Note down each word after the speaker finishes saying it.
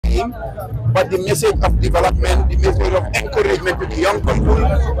team, but the message of development, the message of encouragement to the young people.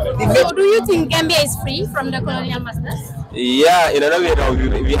 So do you think Gambia is free from the colonial masters? Yeah, in another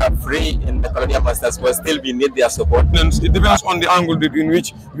way, we are free in the colonial masters, but still we need their support. It depends on the angle in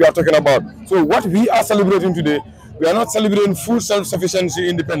which we are talking about. So what we are celebrating today, we are not celebrating full self-sufficiency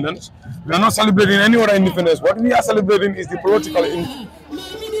independence. We are not celebrating any other independence. What we are celebrating is the political independence.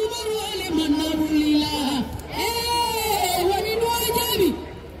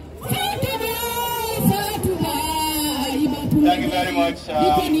 Thank you very much,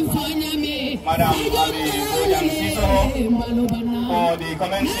 Madam for the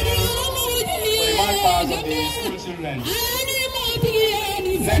commencing for the march past of the school children.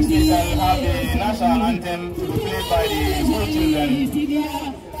 Next we shall have the national anthem to be played by the school children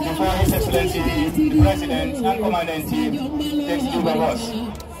before His Excellency, the President and Commander-in-Chief takes leave of us. So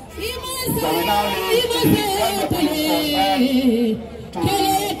we now leave the Gambia Police Force Band to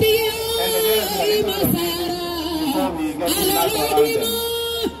end the day before we get to the national anthem.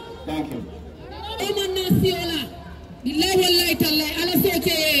 Thank you.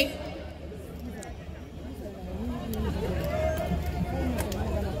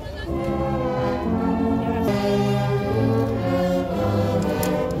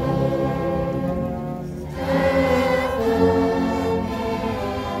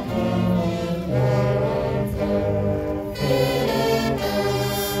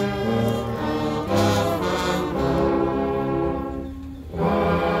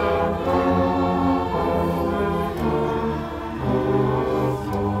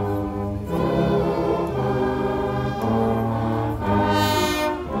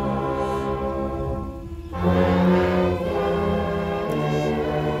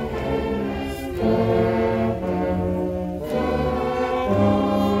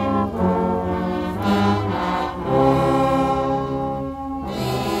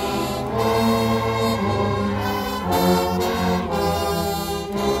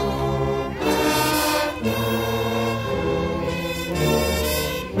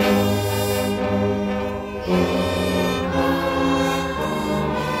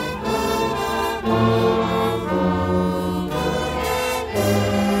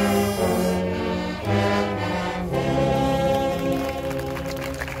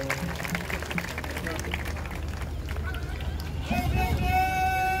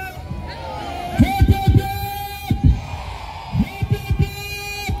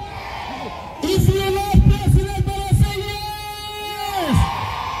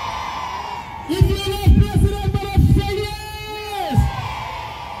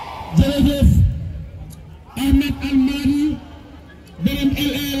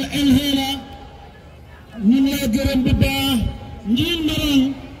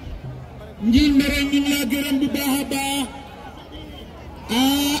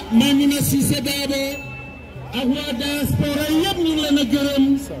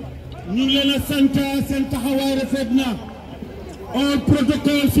 All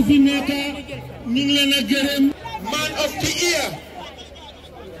protocols if you make man of the year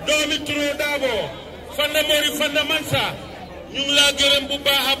Domi Turo Dabo Fanda Mori Fanda Mansa ñu ngi la gërëm bu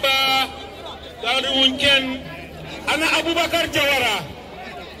baax a baax daal di wuñ kenn ana Aboubacar Jawara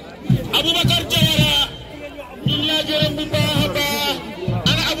ñu ngi la gërëm bu baax a baax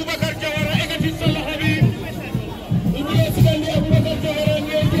ana Aboubacar Jawara egati sa loxo bi ñu ngi la sigal ni Aboubacar Jawara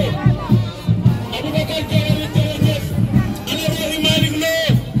ngeen Aboubacar Jawara jërëjëf ana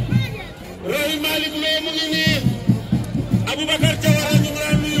Rohi Malick Lo mu ngi nii Aboubacar Jawara ñu ngi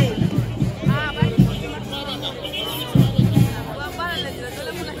la nuyu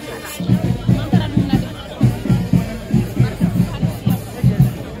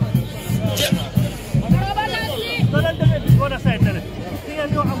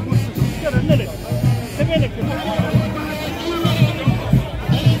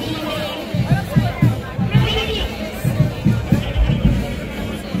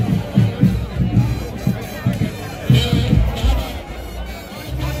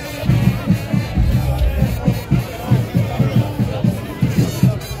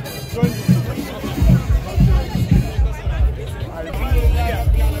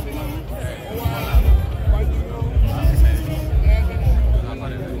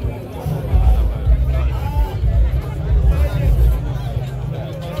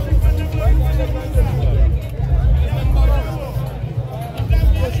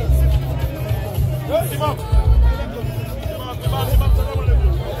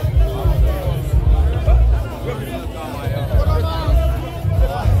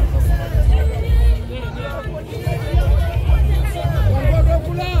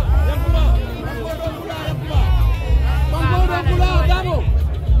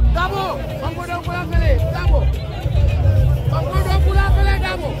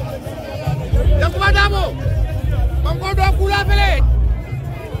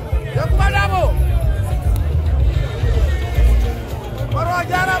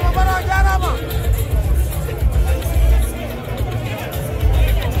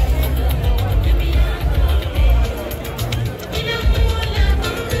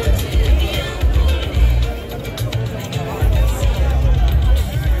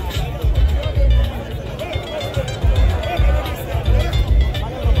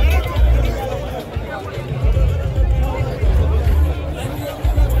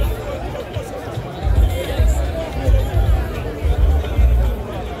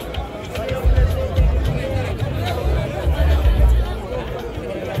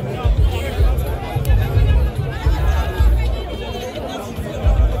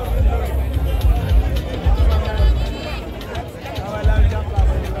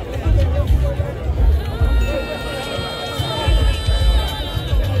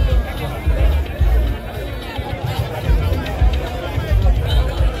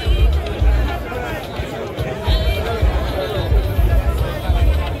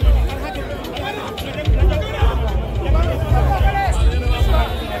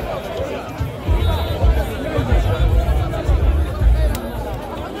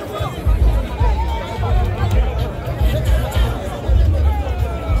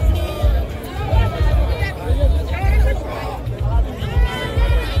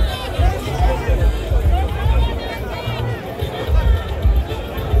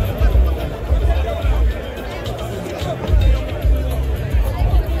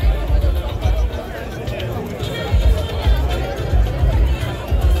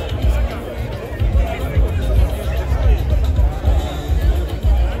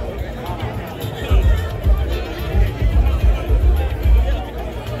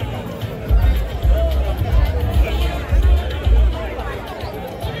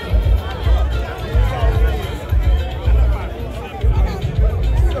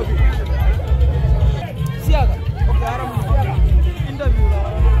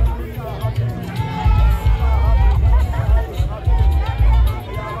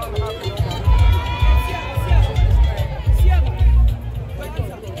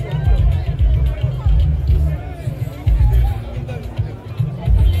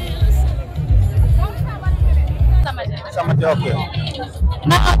Okay.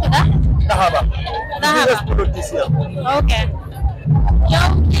 Dahaba. Biggest politician. Okay.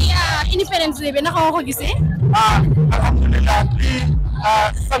 Yow Independence Day bi naka nga ko gisee? Alhamdulillah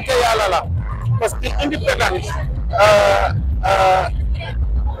sant Yàlla la parce que independence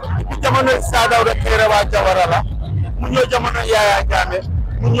jamono Saa Dawda Kairaba Jawara la mu ñëw jamono Yaya Jammeh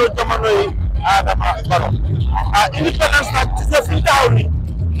mu ñëw jamono Adama Barrow independence nag ci sa fi taxaw ni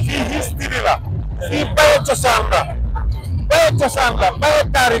fii history la fii baye cosaan la baye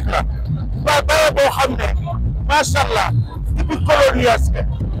taarix la baye boo xam ne macha allah depuis colonialisme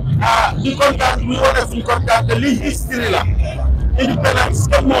di kontaan ñu wane suñu kontaan te lii history la independence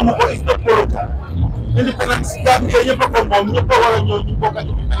kenn moomu ko is not political independence Gambia ñëpp a ko moom ñëpp a war a ñëw ñu bokk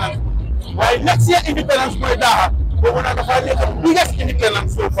independence waaye next year independence mooy daaxa boobu nag dafa nekk biggest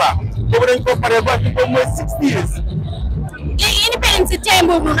independence so far boobu dañ ko pare ba boobu mooy 60 years. léegi independence si time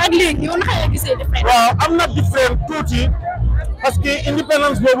boobu noonu ak léegi yow naka nga gisee different? waaw am na different tuuti parce que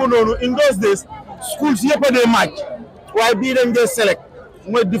independence boobu noonu in those days schools yëpp a dee match waaye bii dañ dee select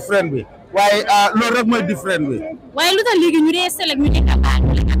mooy different bi waaye loolu rek mooy different bi. waaye lu tax léegi ñu dee select ñu nekk ak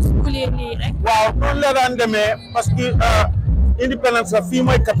school yi nii rek. waaw noonu la daan demee parce que independence la fii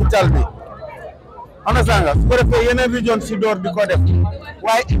mooy capital bi understand nga su ko defee yeneen région si door di ko def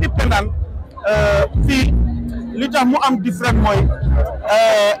waaye independence fii li tax mu am different mooy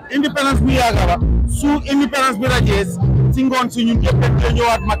independence bu yàgg la su independence bi rajee si ngoon si ñun ñëpp dañ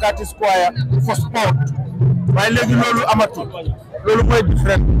ñëwaat Makati Square for sport waaye léegi loolu amatul loolu mooy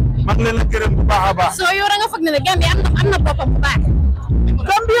different mag leen a gërëm bu baax a baax. soo yow da nga foog ne Gambia am na boppam bu baax.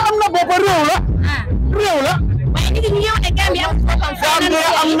 Gambia am na boppa réew la. waaye nit ñi ñëw ne Gambia am boppam. Gambia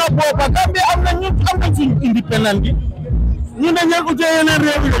am na boppa Gambia am na ñun am nañ suñu indépendant bi ñun dañ leen utee yeneen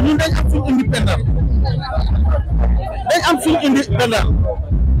réew yi ñun dañ am suñu indépendant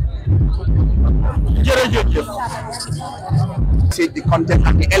jërëjëf. See the content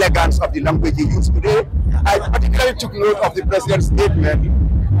and the elegance of the language he used today. I particularly took note of the president's statement.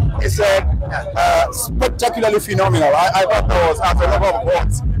 He said, spectacularly phenomenal. I thought there was a number of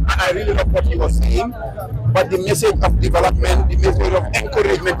words, and I really love what he was saying. But the message of development, the message of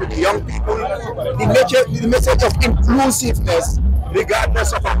encouragement to the young people, the message of inclusiveness,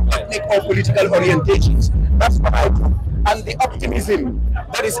 regardless of our ethnic or political orientations. That's what I do. And the optimism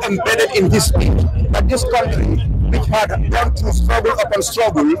that is embedded in this speech, that this country, which had gone through struggle upon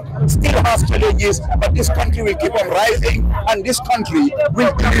struggle, still has challenges, but this country will keep on rising, and this country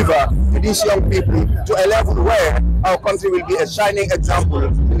will deliver to these young people to a level where our country will be a shining example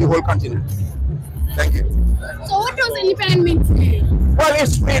in the whole continent. Thank you. So what does independent mean to you? Well,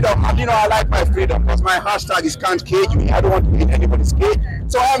 it's freedom, and I like my freedom because my hashtag is can't cage me. I don't want to be in anybody's cage.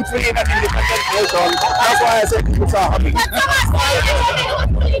 So I'm free in an independent nation. That's why I say people are happy.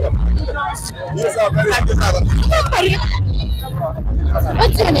 Yes, sir. Very happy.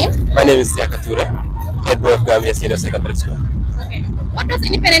 What's your name? My name is Yakatura, head boy of Gambia Senior Secondary School. Okay. What does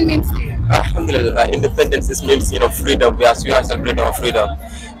independent mean to you? Alhamdulillah, independence means freedom. We are celebrating our freedom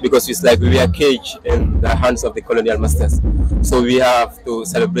because it's like we are caged in the hands of the colonial masters. So we have to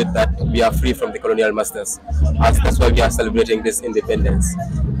celebrate that we are free from the colonial masters. That's why we are celebrating this independence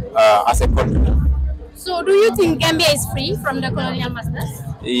as a country. So do you think Gambia is free from the colonial masters?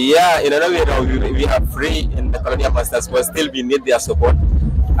 Yeah, in another way, now we are free in the colonial masters, but still we need their support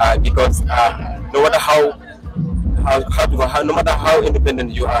because no matter no matter how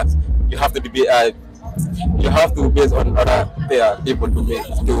independent you are, you have to be based on other people to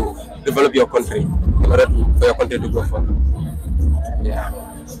develop your country in order for your country to go forward. Yeah.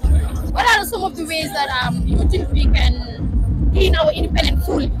 What are some of the ways that you think we can gain our independence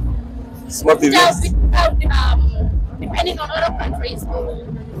fully? Some of the ways. Without depending on other countries.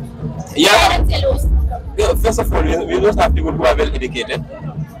 Yeah. First of all, we must have people who are well educated.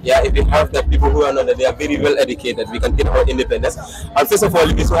 Yeah, if we have the people who are not, they are very well educated, we can get our independence. And first of all,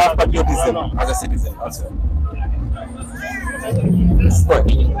 we should have patriotism as a citizen also.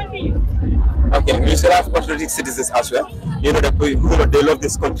 Okay, we should have patriotic citizens as well. You know, the people who they love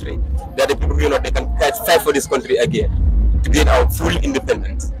this country. They are the people who they can fight for this country again to gain our full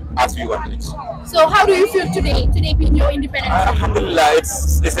independence as we want it. So how do you feel today being your independence? Alhamdulillah,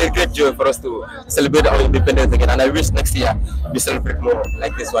 it's a great joy for us to celebrate our independence again, and I wish next year we celebrate more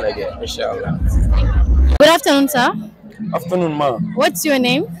like this one again, inshallah. Good afternoon, sir. Afternoon, ma. What's your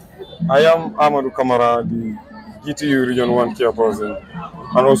name? I am Amadou Kamara, the GTU Region 1 chairperson,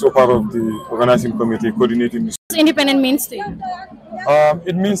 and also part of the organizing committee coordinating this. What does independence means to you?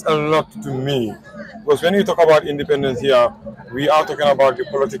 It means a lot to me, because when we talk about independence here, we are talking about the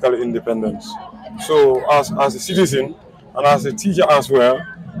political independence. So as a citizen and as a teacher as well,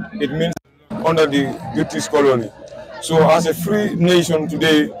 it means under the British colony. So as a free nation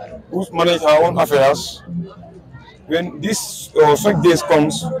today, who manage our own affairs, when this such days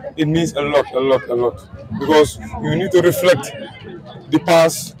comes, it means a lot, because you need to reflect the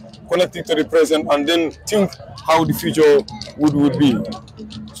past, connect it to the present, and then think how the future would be.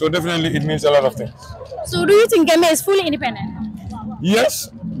 So definitely it means a lot of things. So do you think Gambia is fully independent? Yes,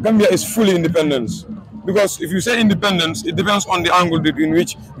 Gambia is fully independent. Because if you say independence, it depends on the angle in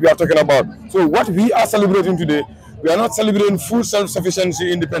which we are talking about. So what we are celebrating today, we are not celebrating full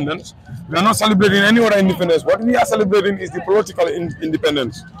self-sufficiency independence. We are not celebrating any other independence. What we are celebrating is the political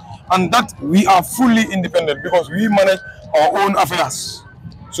independence. And that we are fully independent because we manage our own affairs.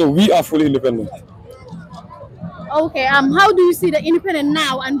 So we are fully independent. Okay, how do you see the independent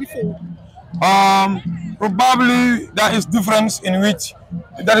now and before? Probably there is difference in which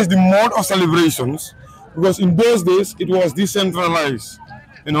that is the mode of celebrations, because in those days it was decentralized.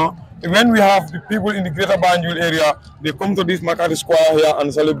 You know, when we have the people in the greater Banjul area, they come to this Makati Square here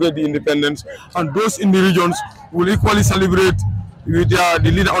and celebrate the independence, and those in the regions will equally celebrate with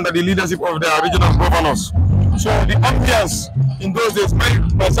the leader under the leadership of their regional governors. So the ambience in those days,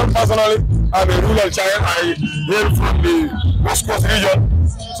 myself personally, I'm a rural child. I hail from the West Coast region,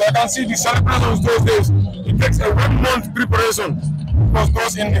 so I can see the celebrations those days. It takes a 1 month preparation, because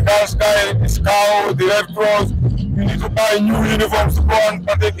those in the Girl Sky, the Scout, the Red Cross, you need to buy new uniforms to go and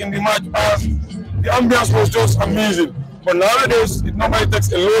partake in the march past. The ambience was just amazing. But nowadays, it normally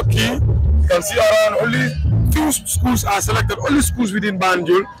takes a low key. You can see around only few schools are selected, only schools within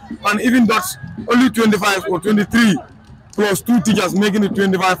Banjul, and even that's only 25 or 23 plus 2 teachers, making it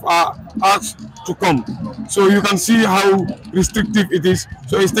 25 are asked to come. So you can see how restrictive it is.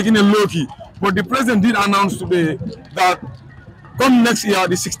 So it's taking a low key. But the president did announce today that come next year,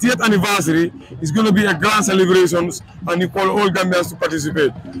 the 60th anniversary is going to be a grand celebrations, and he called all Gambians to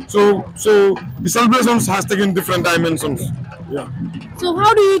participate. So the celebrations has taken different dimensions. Yeah. So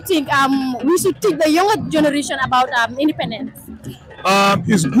how do you think we should teach the younger generation about independence?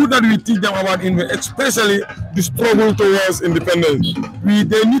 It's good that we teach them about independence, especially the struggle towards independence.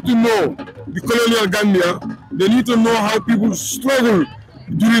 They need to know the colonial Gambia. They need to know how people struggle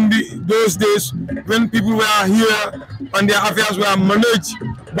during those days when people were here and their affairs were managed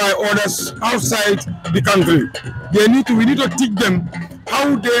by others outside the country. We need to teach them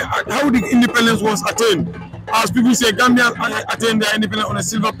how the independence was attained. As people say, Gambia attained their independence on a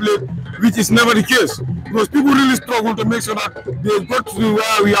silver plate, which is never the case. Because people really struggle to make sure that they got to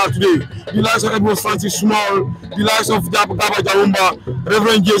where we are today. The likes of Edward Francis Small, the likes of Gaba Jawumba,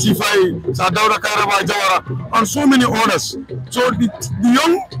 Reverend J.C. Fai, Sadauda Karaba Jawara, and so many others. So the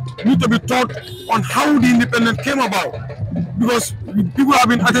young need to be taught on how the independence came about. Because people have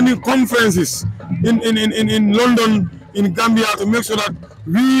been attending conferences in London, in Gambia, to make sure that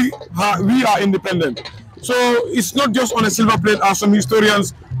we are independent. So it's not just on a silver plate as some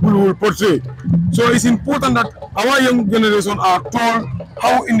historians will portray. So it's important that our young generation are told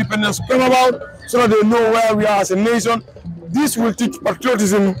how independence came about, so that they know where we are as a nation. This will teach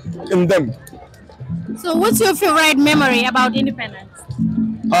patriotism in them. So what's your favorite memory about independence?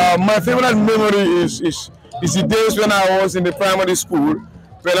 My favorite memory is the days when I was in the primary school.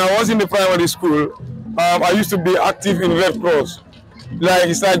 When I was in the primary school, I used to be active in Red Cross.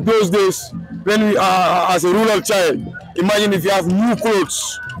 It's like those days when we are as a rural child. Imagine if you have new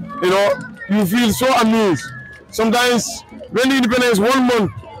clothes, you feel so amazed. Sometimes when the independence is 1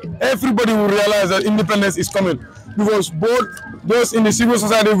 month, everybody will realize that independence is coming, because both those in the civil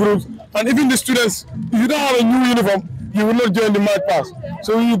society groups and even the students, if you don't have a new uniform, you will not join the march past.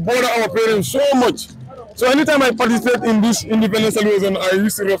 So we bother our parents so much. So anytime I participate in this independence celebration, I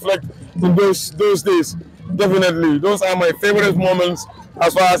used to reflect in those days. Definitely, those are my favorite moments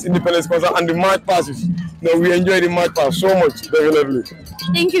as far as independence is concerned, and the march passes. We enjoy the march pass so much, definitely.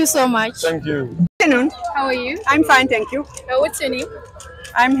 Thank you so much. Thank you. Good afternoon. How are you? I'm fine, thank you. What's your name?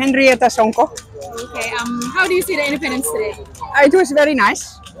 I'm Henrietta Sonko. Okay. How do you see the independence today? It was very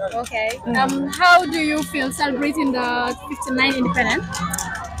nice. Okay. How do you feel celebrating the 59th independence?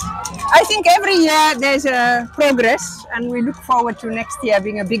 I think every year there's a progress, and we look forward to next year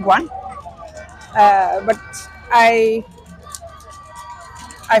being a big one. But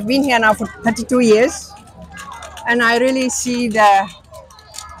I've been here now for 32 years, and I really see the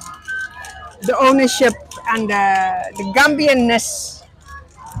ownership and the Gambianness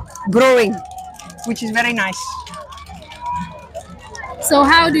growing, which is very nice. So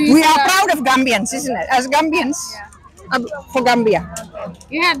how do you? We are proud of Gambians, isn't it? As Gambians, for Gambia.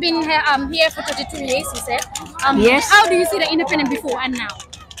 You have been here for 32 years, you said. Yes. How do you see the independence before and now?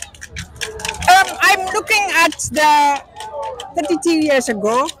 I'm looking at the 32 years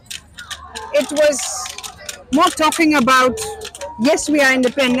ago. It was more talking about, yes, we are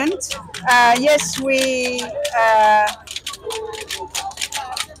independent, yes, we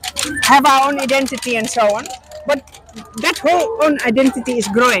have our own identity and so on, but that whole own identity is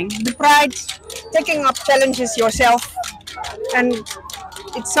growing. The pride, taking up challenges yourself, and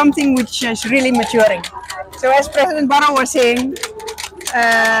it's something which is really maturing. So as President Barrow was saying,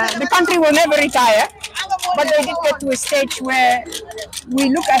 the country will never retire, but they did get to a stage where we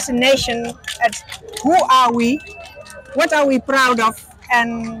look as a nation at who are we, what are we proud of,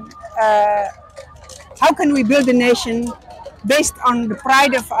 and how can we build a nation based on the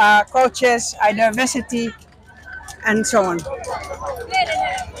pride of our cultures, our diversity, and so on.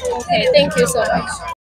 Okay, thank you so much.